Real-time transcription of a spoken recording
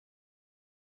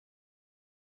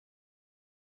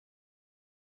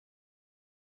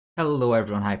Hello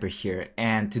everyone, Hyper here,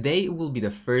 and today will be the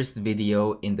first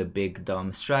video in the Big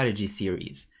Dumb Strategy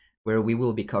series, where we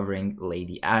will be covering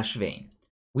Lady Ashvane.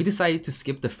 We decided to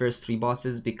skip the first three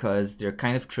bosses because they're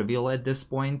kind of trivial at this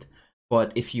point,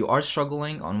 but if you are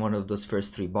struggling on one of those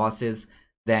first three bosses,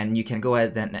 then you can go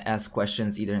ahead and ask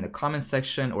questions either in the comment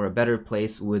section, or a better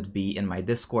place would be in my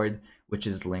Discord, which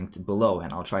is linked below,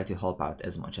 and I'll try to help out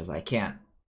as much as I can.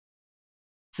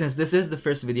 Since this is the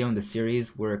first video in the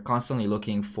series, we're constantly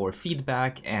looking for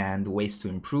feedback and ways to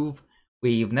improve.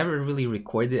 We've never really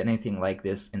recorded anything like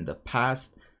this in the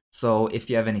past, so if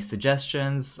you have any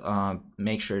suggestions,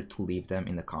 make sure to leave them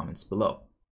in the comments below.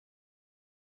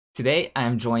 Today,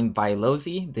 I'm joined by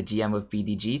Lozy, the GM of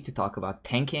BDG, to talk about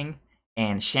tanking,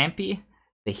 and Shampy,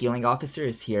 the healing officer,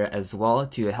 is here as well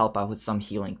to help out with some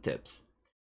healing tips.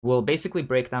 We'll basically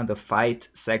break down the fight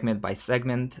segment by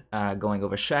segment, going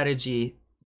over strategy,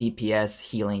 DPS,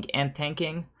 healing, and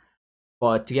tanking.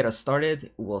 But to get us started,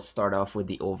 we'll start off with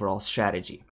the overall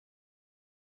strategy.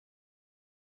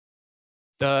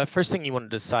 The first thing you want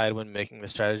to decide when making the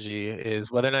strategy is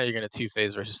whether or not you're going to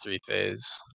two-phase versus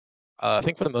three-phase. I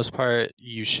think for the most part,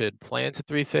 you should plan to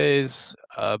three-phase,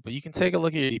 but you can take a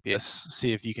look at your DPS,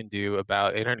 see if you can do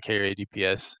about 800 KRA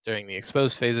DPS during the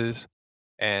exposed phases,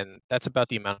 and that's about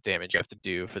the amount of damage you have to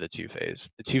do for the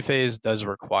two-phase. The two-phase does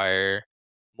require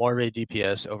more raid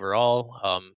DPS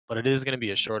overall, but it is going to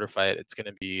be a shorter fight. It's going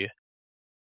to be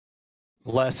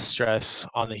less stress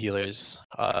on the healers.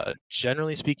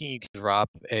 Generally speaking, you can drop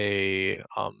a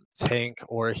tank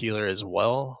or a healer as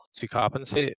well to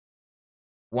compensate.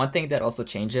 One thing that also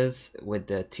changes with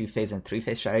the two-phase and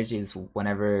three-phase strategy is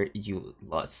whenever you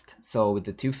lust. So with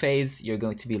the two-phase, you're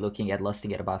going to be looking at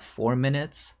lusting at about 4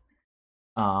 minutes,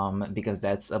 because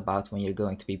that's about when you're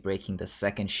going to be breaking the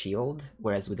second shield.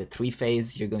 Whereas with the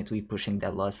three-phase, you're going to be pushing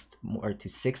that lust more to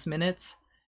 6 minutes,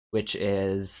 which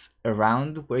is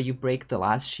around where you break the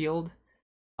last shield.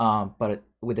 But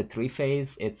with the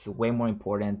three-phase, it's way more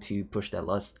important to push that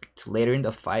lust to later in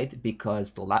the fight,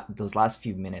 because those last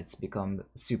few minutes become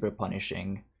super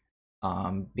punishing,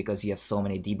 because you have so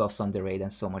many debuffs on the raid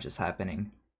and so much is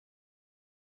happening.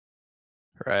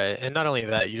 Right, and not only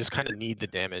that, you just kind of need the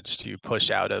damage to push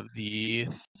out of the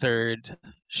third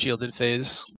shielded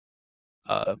phase.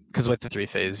 Because with the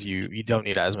three-phase, you don't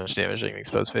need as much damage during the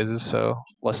exposed phases, so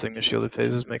lessening the shielded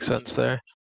phases makes sense there.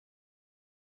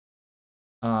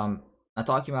 I'm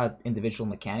talking about individual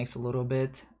mechanics a little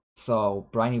bit. So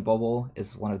Briny Bubble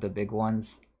is one of the big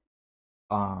ones.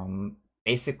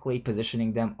 Basically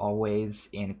positioning them always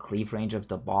in cleave range of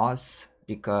the boss,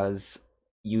 because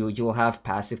you'll have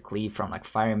passive cleave from like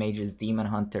fire mages, demon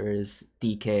hunters,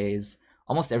 DKs.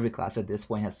 Almost every class at this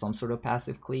point has some sort of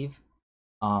passive cleave.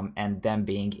 And them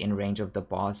being in range of the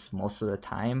boss most of the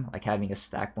time, like having a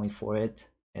stack point for it,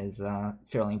 is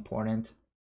fairly important.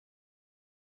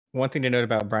 One thing to note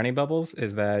about briny bubbles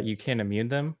is that you can immune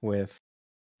them with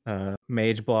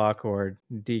mage block or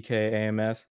DK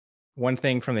AMS. One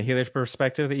thing from the healer's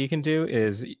perspective that you can do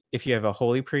is, if you have a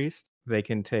holy priest, they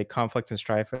can take conflict and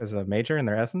strife as a major in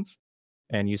their essence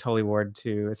and use holy ward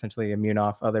to essentially immune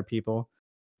off other people,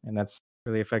 and that's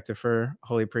really effective for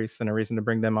holy priests and a reason to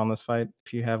bring them on this fight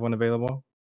if you have one available.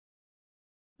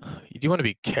 You do want to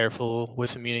be careful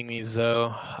with immuning these, though.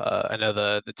 I know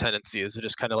the tendency is to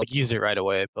just kind of like use it right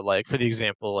away, but like for the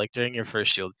example, like during your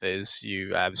first shield phase,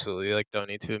 you absolutely like don't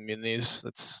need to immune these.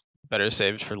 That's better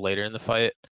saved for later in the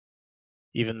fight.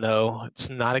 Even though it's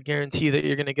not a guarantee that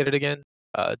you're going to get it again,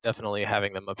 definitely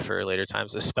having them up for later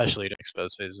times, especially to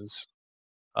exposed phases,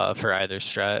 for either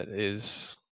strat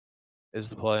is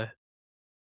the play.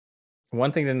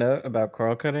 One thing to note about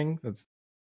coral cutting that's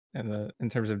in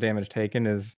terms of damage taken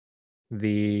is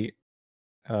the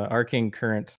arcane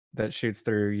current that shoots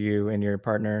through you and your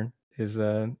partner is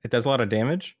it does a lot of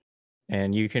damage,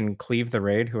 and you can cleave the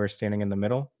raid who are standing in the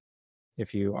middle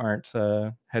if you aren't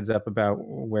heads up about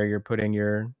where you're putting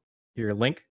your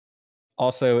link.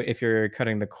 Also, if you're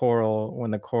cutting the coral,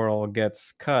 when the coral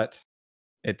gets cut,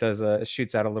 it does it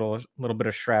shoots out a little bit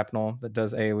of shrapnel that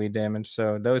does AoE damage.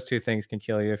 So those two things can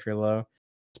kill you if you're low,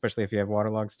 especially if you have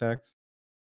waterlog stacks.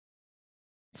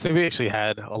 So we actually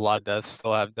had a lot of deaths,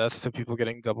 still have deaths to people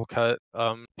getting double cut.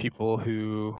 People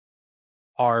who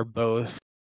are both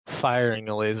firing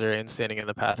a laser and standing in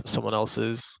the path of someone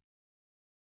else's.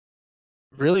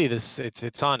 Really,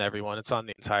 it's on everyone. It's on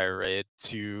the entire raid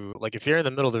to, like, if you're in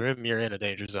the middle of the room, you're in a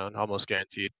danger zone, almost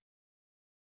guaranteed.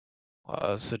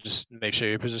 So just make sure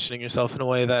you're positioning yourself in a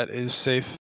way that is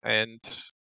safe and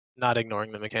not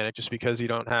ignoring the mechanic just because you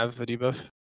don't have a debuff.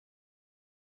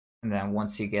 And then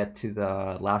once you get to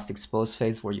the last exposed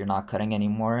phase where you're not cutting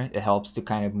anymore, it helps to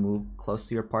kind of move close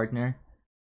to your partner.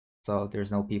 so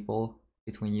there's no people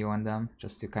between you and them,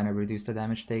 just to kind of reduce the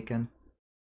damage taken.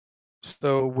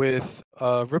 So with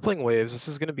rippling waves, this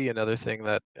is going to be another thing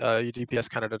that your DPS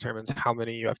kind of determines how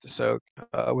many you have to soak.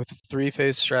 With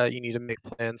 3-phase strat, you need to make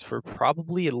plans for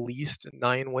probably at least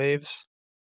 9 waves.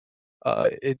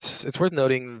 It's worth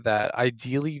noting that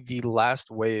ideally the last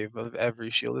wave of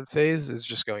every shielded phase is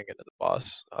just going into the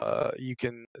boss. You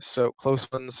can soak close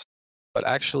ones, but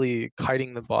actually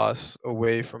kiting the boss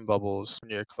away from bubbles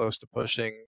when you're close to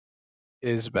pushing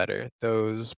is better.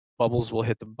 Those bubbles will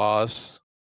hit the boss.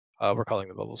 We're calling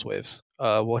the bubbles waves.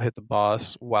 Will hit the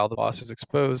boss while the boss is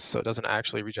exposed, so it doesn't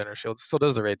actually regenerate shield. It still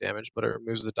does the raid damage, but it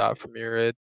removes the dot from your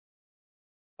raid.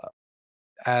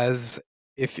 As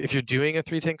if you're doing a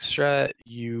 3-tank strat,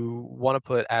 you want to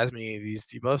put as many of these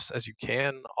debuffs as you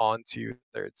can onto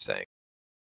third tank,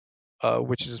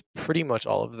 which is pretty much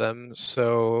all of them.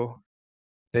 So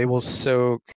they will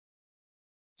soak.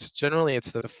 Generally,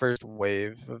 it's the first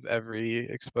wave of every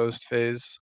exposed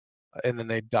phase, and then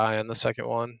they die on the second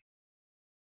one.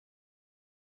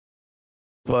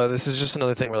 But this is just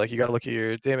another thing where like you gotta look at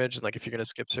your damage, and like if you're gonna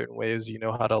skip certain waves, you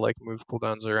know how to like move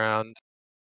cooldowns around.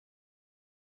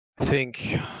 I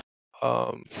think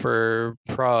for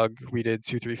Prague we did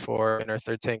 2, 3, 4, and our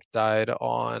third tank died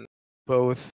on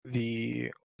both the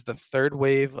third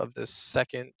wave of the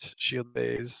second shield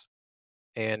phase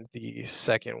and the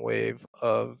second wave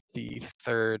of the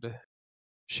third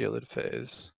shielded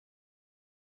phase.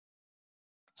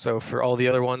 So for all the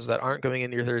other ones that aren't going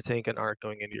into your third tank and aren't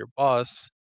going into your boss,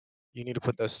 you need to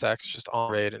put those stacks just on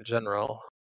raid in general.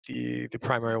 The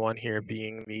primary one here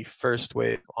being the first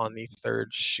wave on the third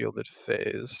shielded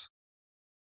phase.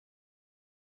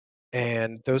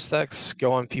 And those stacks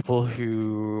go on people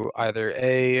who either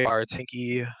A, are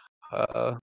tanky,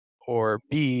 or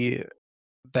B,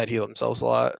 that heal themselves a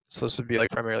lot. So this would be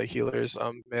like primarily healers.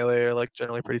 Melee are like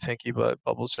generally pretty tanky, but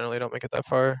bubbles generally don't make it that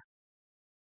far.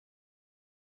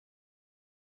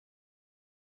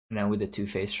 And then with the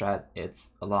 2-phase strat,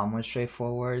 it's a lot more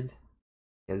straightforward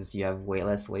because you have way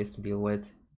less waves to deal with.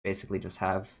 Basically just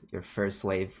have your first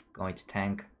wave going to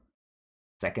tank,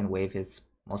 second wave is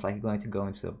most likely going to go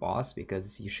into the boss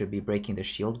because you should be breaking the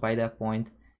shield by that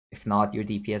point. If not, your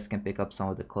DPS can pick up some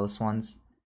of the close ones.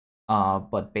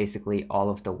 But basically all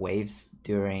of the waves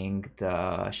during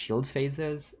the shield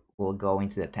phases will go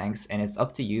into the tanks, and it's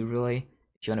up to you really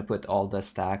if you want to put all the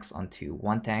stacks onto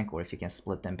one tank or if you can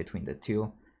split them between the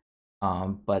two.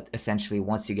 But essentially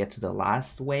once you get to the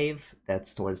last wave,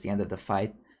 that's towards the end of the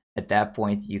fight, at that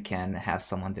point you can have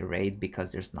someone to raid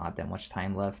because there's not that much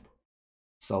time left.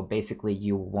 So basically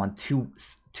you want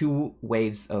two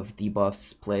waves of debuffs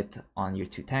split on your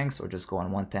 2 tanks, or just go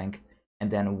on 1 tank,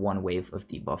 and then 1 wave of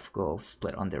debuff go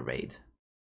split on the raid.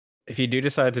 If you do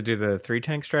decide to do the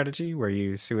 3-tank strategy where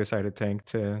you suicide a tank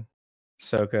to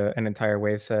soak an entire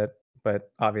wave set,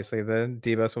 but obviously the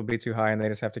debuffs will be too high and they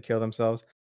just have to kill themselves.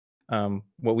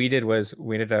 What we did was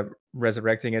we ended up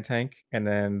resurrecting a tank, and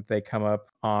then they come up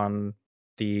on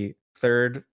the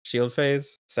third shield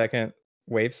phase, second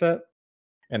wave set,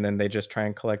 and then they just try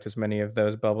and collect as many of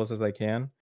those bubbles as they can.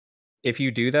 If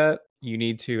you do that, you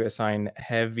need to assign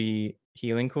heavy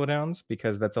healing cooldowns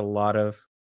because that's a lot of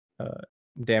uh,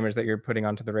 damage that you're putting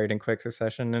onto the raid in quick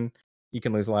succession, and you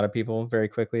can lose a lot of people very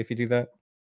quickly if you do that.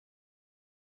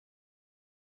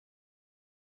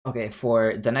 Okay,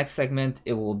 for the next segment,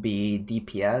 it will be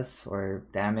DPS or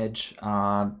damage.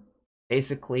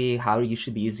 Basically, how you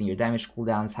should be using your damage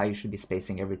cooldowns, how you should be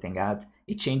spacing everything out.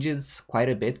 It changes quite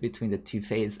a bit between the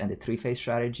 2-phase and the 3-phase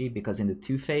strategy because in the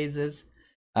 2 phases,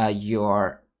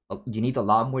 you need a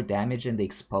lot more damage in the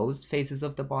exposed phases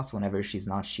of the boss whenever she's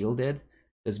not shielded,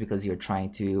 just because you're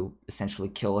trying to essentially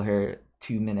kill her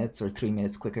 2 minutes or 3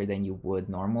 minutes quicker than you would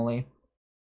normally.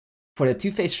 For the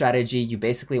 2-phase strategy, you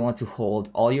basically want to hold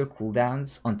all your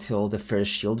cooldowns until the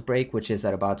first shield break, which is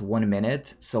at about 1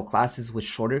 minute. So classes with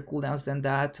shorter cooldowns than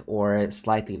that, or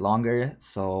slightly longer.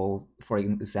 So for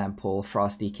example,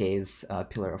 Frost DK's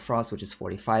Pillar of Frost, which is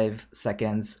 45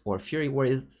 seconds, or Fury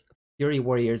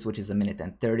Warriors, which is 1 minute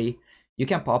and 30. You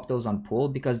can pop those on pool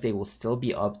because they will still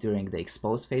be up during the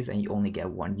exposed phase and you only get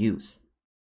 1 use.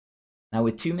 Now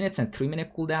with 2 minutes and 3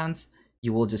 minute cooldowns,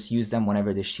 you will just use them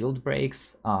whenever the shield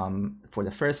breaks for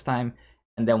the first time,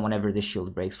 and then whenever the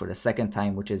shield breaks for the second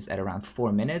time, which is at around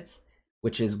 4 minutes,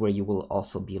 which is where you will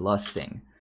also be lusting.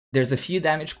 There's a few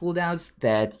damage cooldowns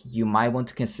that you might want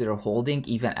to consider holding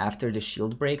even after the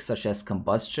shield break, such as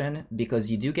Combustion,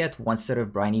 because you do get 1 set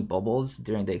of briny bubbles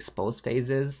during the exposed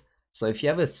phases. So if you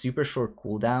have a super short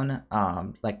cooldown,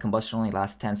 like Combustion only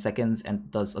lasts 10 seconds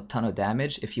and does a ton of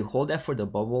damage, if you hold that for the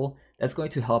bubble, that's going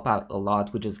to help out a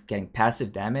lot with just getting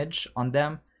passive damage on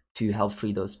them to help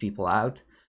free those people out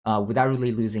without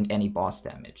really losing any boss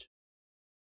damage.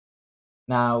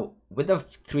 Now, with the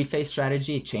 3-phase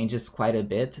strategy, it changes quite a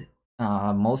bit.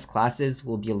 Most classes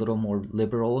will be a little more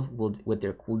liberal with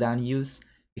their cooldown use,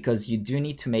 because you do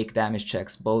need to make damage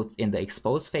checks both in the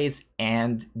expose phase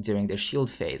and during the shield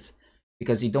phase,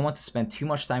 because you don't want to spend too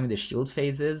much time in the shield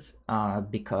phases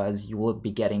because you will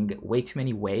be getting way too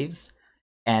many waves,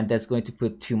 and that's going to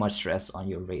put too much stress on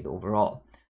your raid overall.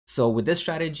 So with this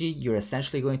strategy, you're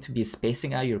essentially going to be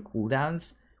spacing out your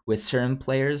cooldowns, with certain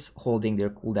players holding their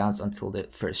cooldowns until the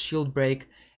first shield break,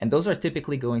 and those are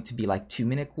typically going to be like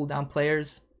 2-minute cooldown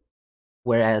players,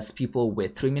 whereas people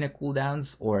with 3-minute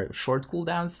cooldowns or short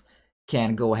cooldowns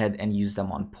can go ahead and use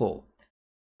them on pull.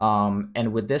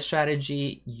 And with this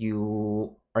strategy,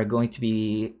 you are going to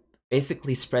be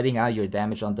basically spreading out your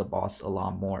damage on the boss a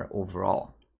lot more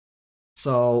overall.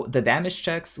 So the damage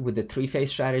checks with the 3-phase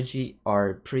strategy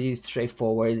are pretty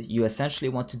straightforward. You essentially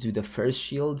want to do the first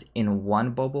shield in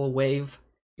 1 bubble wave.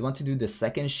 You want to do the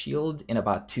second shield in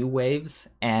about 2 waves,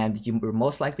 and you're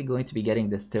most likely going to be getting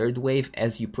the 3rd wave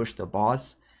as you push the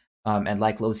boss. And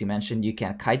like Lozy mentioned, you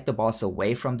can kite the boss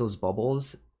away from those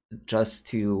bubbles just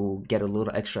to get a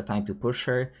little extra time to push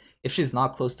her. If she's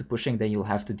not close to pushing, then you'll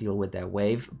have to deal with that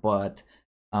wave, but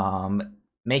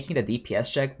making the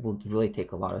DPS check will really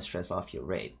take a lot of stress off your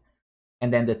raid.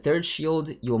 And then the 3rd shield,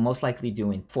 you'll most likely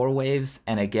do in 4 waves.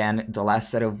 And again, the last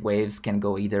set of waves can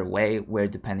go either way, where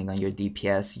depending on your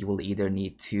DPS, you will either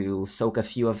need to soak a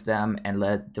few of them and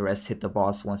let the rest hit the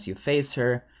boss once you face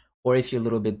her, or if you're a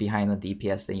little bit behind on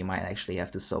DPS, then you might actually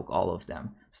have to soak all of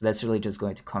them. So that's really just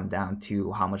going to come down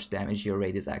to how much damage your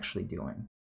raid is actually doing.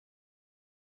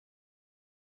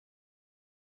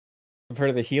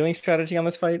 For the healing strategy on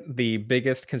this fight, the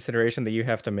biggest consideration that you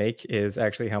have to make is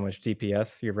actually how much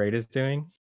DPS your raid is doing,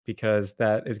 because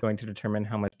that is going to determine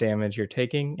how much damage you're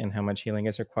taking and how much healing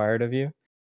is required of you.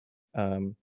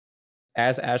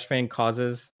 As Ashvane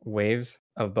causes waves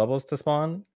of bubbles to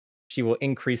spawn, she will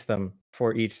increase them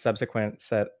for each subsequent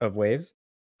set of waves.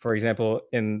 For example,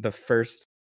 in the first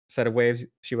set of waves,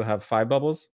 she will have 5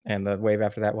 bubbles, and the wave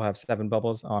after that will have 7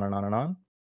 bubbles, on and on and on.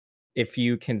 If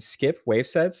you can skip wave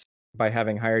sets by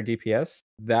having higher DPS,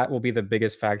 that will be the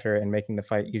biggest factor in making the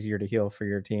fight easier to heal for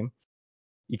your team.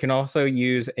 You can also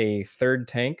use a 3rd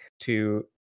tank to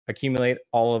accumulate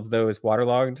all of those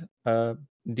waterlogged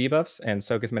debuffs and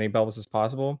soak as many bubbles as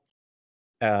possible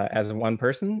as one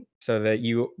person, so that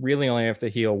you really only have to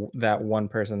heal that one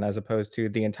person, as opposed to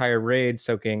the entire raid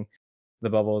soaking the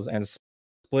bubbles and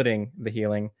splitting the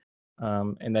healing.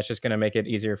 And that's just going to make it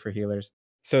easier for healers.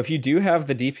 So if you do have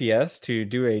the DPS to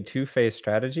do a 2-phase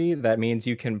strategy, that means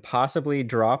you can possibly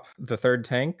drop the 3rd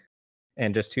tank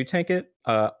and just 2-tank it.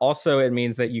 Also, it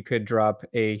means that you could drop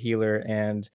a healer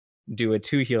and do a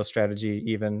 2-heal strategy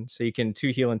even. So you can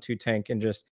 2-heal and 2-tank and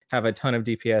just have a ton of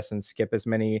DPS and skip as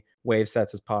many wave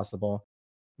sets as possible.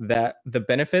 That the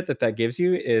benefit that gives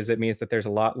you is it means that there's a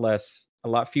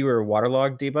lot fewer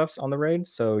waterlog debuffs on the raid,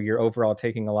 so you're overall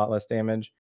taking a lot less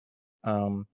damage.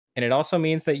 And it also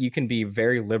means that you can be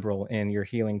very liberal in your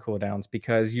healing cooldowns,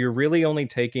 because you're really only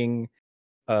taking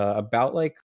about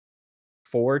like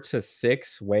 4 to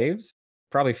 6 waves,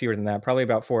 probably fewer than that, probably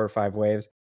about 4 or 5 waves,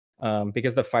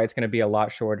 because the fight's going to be a lot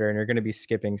shorter and you're going to be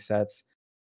skipping sets.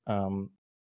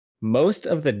 Most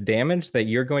of the damage that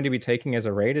you're going to be taking as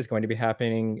a raid is going to be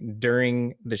happening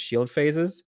during the shield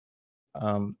phases.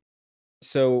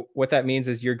 So what that means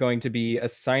is you're going to be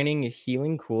assigning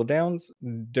healing cooldowns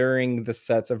during the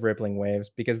sets of rippling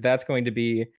waves, because that's going to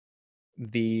be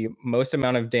the most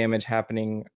amount of damage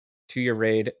happening to your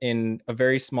raid in a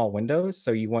very small window.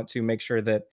 So you want to make sure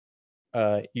that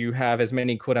you have as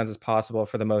many cooldowns as possible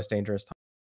for the most dangerous time.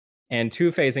 And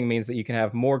 2-phasing means that you can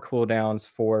have more cooldowns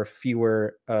for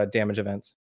fewer damage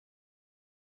events.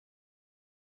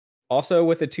 Also,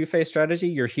 with a 2-phase strategy,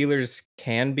 your healers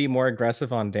can be more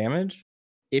aggressive on damage.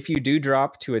 If you do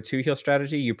drop to a 2-heal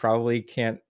strategy, you probably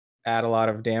can't add a lot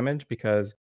of damage,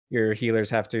 because your healers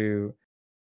have to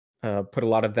put a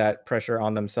lot of that pressure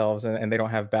on themselves, and they don't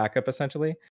have backup,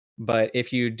 essentially. But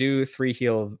if you do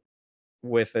 3-heal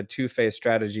with a 2-phase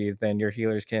strategy, then your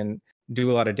healers can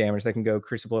do a lot of damage. They can go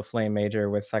Crucible of Flame Major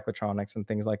with Cyclotronics and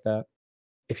things like that.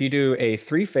 If you do a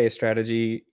 3-phase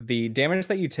strategy, the damage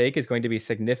that you take is going to be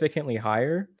significantly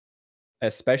higher,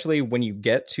 especially when you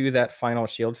get to that final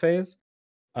shield phase.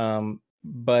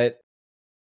 But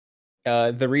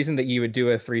the reason that you would do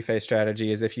a 3-phase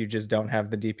strategy is if you just don't have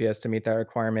the DPS to meet that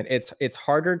requirement. It's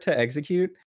harder to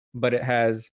execute, but it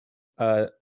has a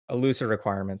looser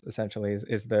requirements, essentially,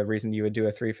 is the reason you would do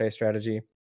a 3-phase strategy.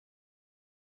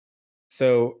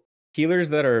 So healers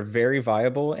that are very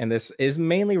viable, and this is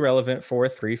mainly relevant for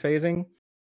 3-phasing,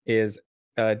 is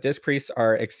Disc Priests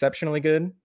are exceptionally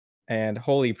good, and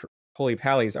Holy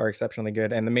Pallies are exceptionally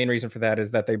good. And the main reason for that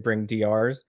is that they bring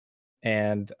DRs,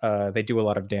 and they do a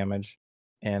lot of damage.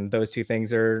 And those two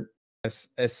things are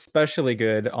especially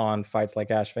good on fights like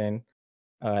Ashvane,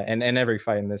 and every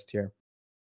fight in this tier.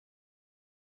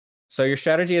 So your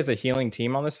strategy as a healing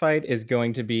team on this fight is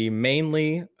going to be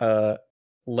mainly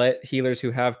let healers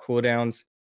who have cooldowns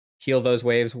heal those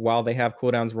waves while they have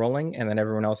cooldowns rolling, and then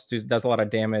everyone else does a lot of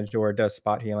damage or does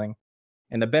spot healing.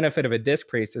 And the benefit of a Disc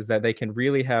Priest is that they can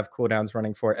really have cooldowns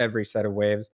running for every set of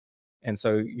waves. And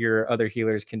so your other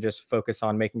healers can just focus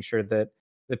on making sure that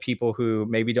the people who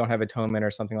maybe don't have Atonement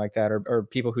or something like that, or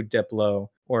people who dip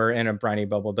low or in a briny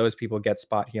bubble, those people get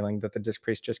spot healing that the Disc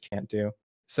Priest just can't do.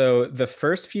 So the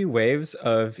first few waves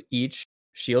of each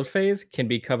shield phase can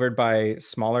be covered by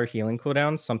smaller healing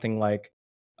cooldowns, something like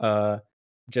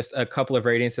just a couple of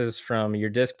radiances from your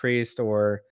Disc Priest,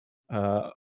 or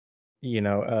a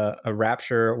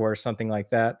Rapture or something like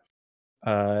that,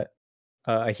 a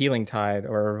Healing Tide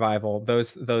or a Revival.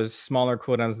 Those smaller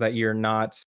cooldowns that you're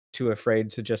not too afraid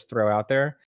to just throw out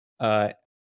there.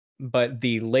 But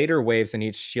the later waves in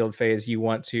each shield phase, you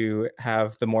want to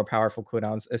have the more powerful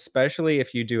cooldowns, especially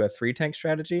if you do a 3-tank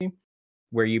strategy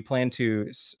where you plan to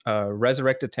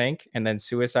resurrect a tank and then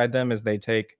suicide them as they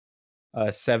take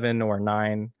 7 or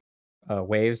 9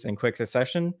 waves in quick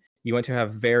succession. You want to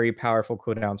have very powerful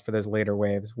cooldowns for those later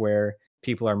waves where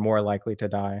people are more likely to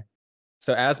die.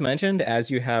 So as mentioned, as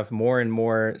you have more and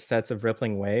more sets of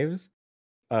rippling waves,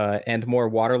 and more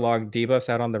waterlogged debuffs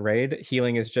out on the raid,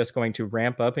 healing is just going to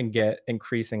ramp up and get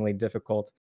increasingly difficult.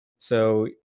 So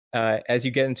as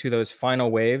you get into those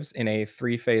final waves in a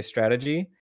 3-phase strategy,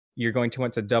 you're going to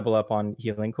want to double up on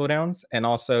healing cooldowns, and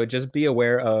also just be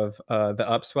aware of the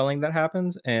upswelling that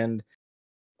happens, and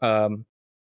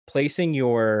placing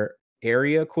your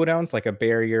area cooldowns like a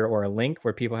barrier or a link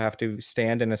where people have to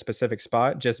stand in a specific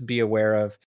spot. Just be aware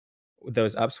of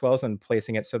those upswells and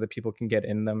placing it so that people can get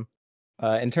in them.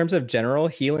 In terms of general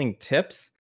healing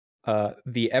tips,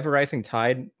 the Ever Rising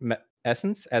Tide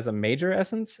essence as a major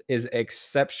essence is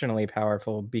exceptionally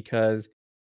powerful because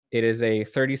it is a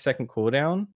 30-second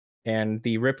cooldown, and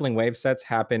the rippling wave sets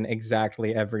happen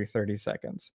exactly every 30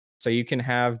 seconds. So you can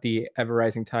have the Ever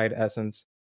Rising Tide essence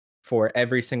for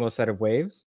every single set of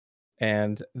waves,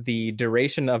 and the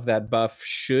duration of that buff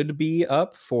should be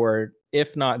up for,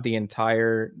 if not the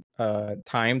entire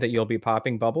time that you'll be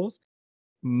popping bubbles,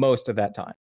 most of that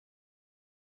time.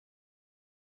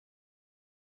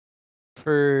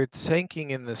 For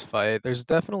tanking in this fight, there's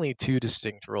definitely two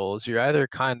distinct roles. You're either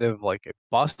kind of like a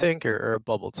boss tank or a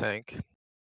bubble tank.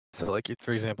 So like,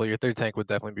 for example, your third tank would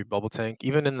definitely be bubble tank.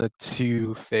 Even in the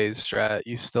 2-phase strat,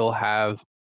 you still have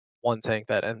one tank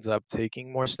that ends up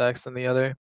taking more stacks than the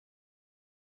other.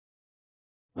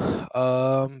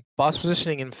 Boss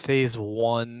positioning in phase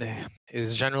 1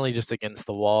 is generally just against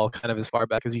the wall, kind of as far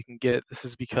back as you can get. This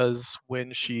is because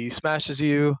when she smashes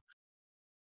you,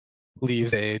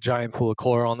 leaves a giant pool of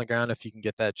core on the ground. If you can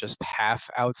get that just half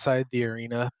outside the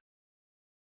arena,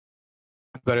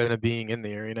 better than it being in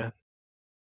the arena.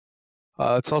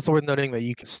 It's also worth noting that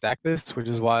you can stack this, which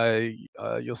is why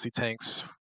you'll see tanks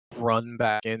run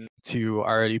back into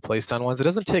already placed on ones. It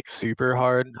doesn't take super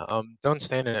hard. Don't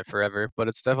stand in it forever, but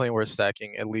it's definitely worth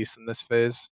stacking, at least in this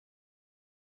phase.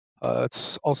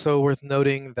 It's also worth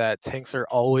noting that tanks are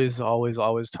always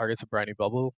targets of Briny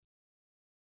Bubble.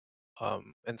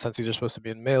 And since these are supposed to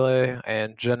be in melee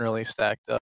and generally stacked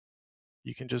up,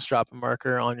 you can just drop a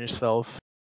marker on yourself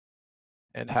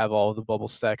and have all of the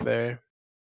bubbles stack there.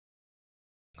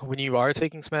 When you are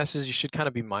taking smashes, you should kind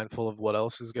of be mindful of what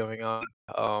else is going on.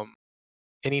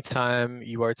 Anytime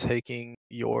you are taking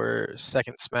your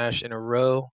second smash in a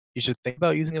row, you should think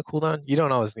about using a cooldown. You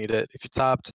don't always need it. If you're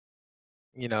topped,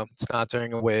 it's not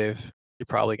during a wave, you're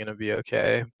probably going to be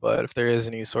okay. But if there is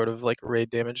any sort of like raid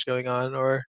damage going on,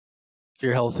 or if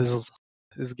your health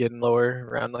is getting lower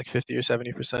around like 50 or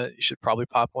 70%, you should probably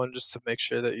pop one just to make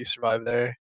sure that you survive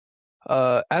there.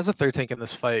 As a third tank in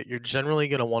this fight, you're generally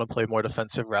going to want to play more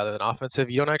defensive rather than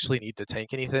offensive. You don't actually need to tank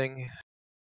anything.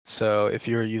 So if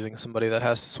you're using somebody that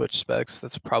has to switch specs,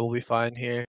 that's probably fine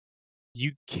here.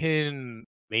 You can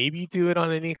maybe do it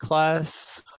on any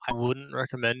class. I wouldn't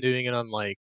recommend doing it on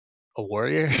like a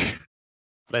warrior,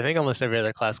 but I think almost every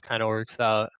other class kind of works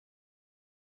out.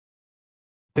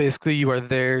 Basically, you are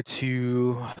there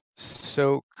to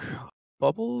soak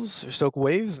bubbles or soak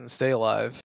waves and stay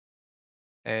alive.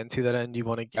 And to that end, you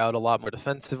want to get out a lot more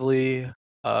defensively.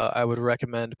 I would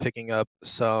recommend picking up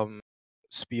some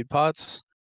speed pots.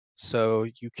 so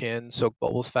you can soak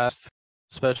bubbles fast,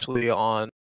 especially on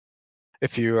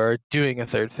if you are doing a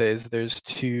third phase. There's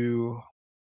the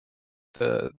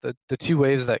two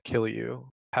waves that kill you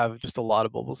have just a lot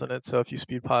of bubbles in it. So if you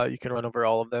speed pot, you can run over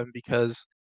all of them because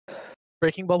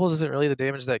breaking bubbles isn't really the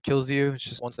damage that kills you. It's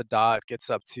just once the dot gets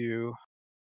up to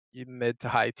mid to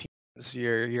high teens,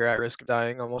 you're at risk of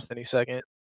dying almost any second.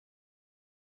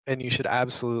 And you should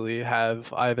absolutely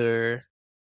have either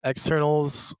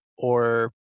externals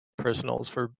or personals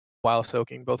for while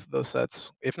soaking both of those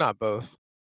sets, if not both.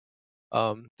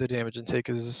 The damage intake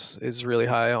is really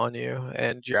high on you,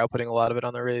 and you're outputting a lot of it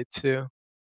on the raid too.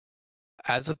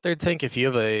 As a third tank, if you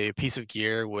have a piece of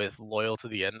gear with loyal to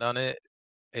the end on it,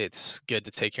 it's good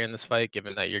to take here in this fight,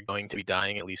 given that you're going to be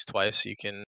dying at least twice. You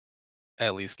can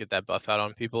at least get that buff out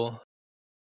on people.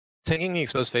 Tanking the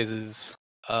exposed phases,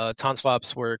 taunt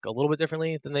swaps work a little bit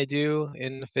differently than they do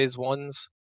in phase ones.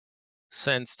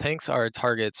 Since tanks are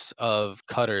targets of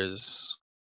cutters,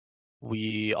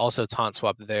 we also taunt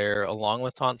swap there along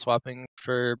with taunt swapping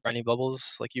for briny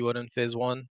bubbles like you would in phase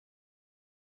one.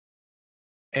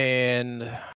 And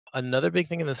another big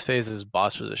thing in this phase is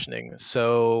boss positioning.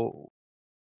 So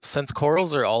since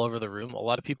corals are all over the room, a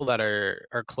lot of people that are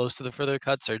close to the further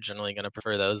cuts are generally going to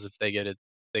prefer those if they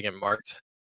get marked.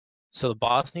 So the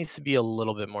boss needs to be a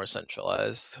little bit more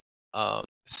centralized.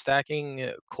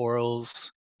 Stacking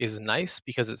corals is nice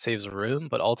because it saves room,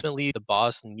 but ultimately the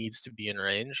boss needs to be in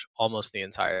range almost the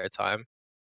entire time,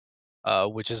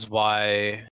 which is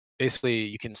why basically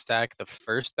you can stack the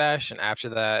first bash, and after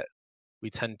that, we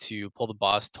tend to pull the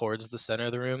boss towards the center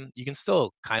of the room. You can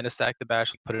still kind of stack the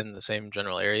bash, put it in the same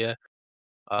general area,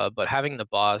 but having the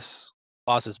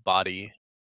boss's body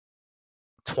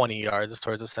 20 yards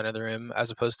towards the center of the room as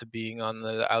opposed to being on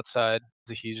the outside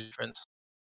is a huge difference.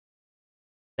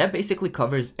 That basically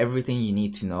covers everything you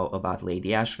need to know about Lady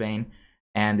Ashvane,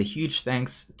 and a huge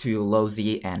thanks to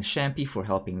Lozy and Shampy for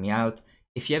helping me out.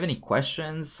 If you have any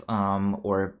questions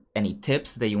or any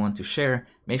tips that you want to share,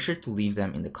 make sure to leave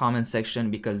them in the comment section,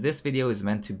 because this video is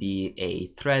meant to be a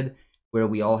thread where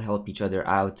we all help each other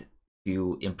out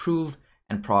to improve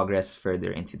and progress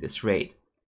further into this raid.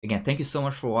 Again, thank you so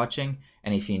much for watching,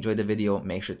 and if you enjoyed the video,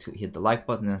 make sure to hit the like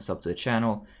button and sub to the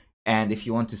channel. And if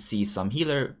you want to see some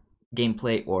healer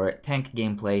gameplay or tank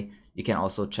gameplay, you can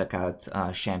also check out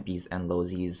Shampy's and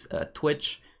Lozy's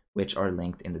Twitch, which are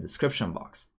linked in the description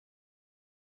box.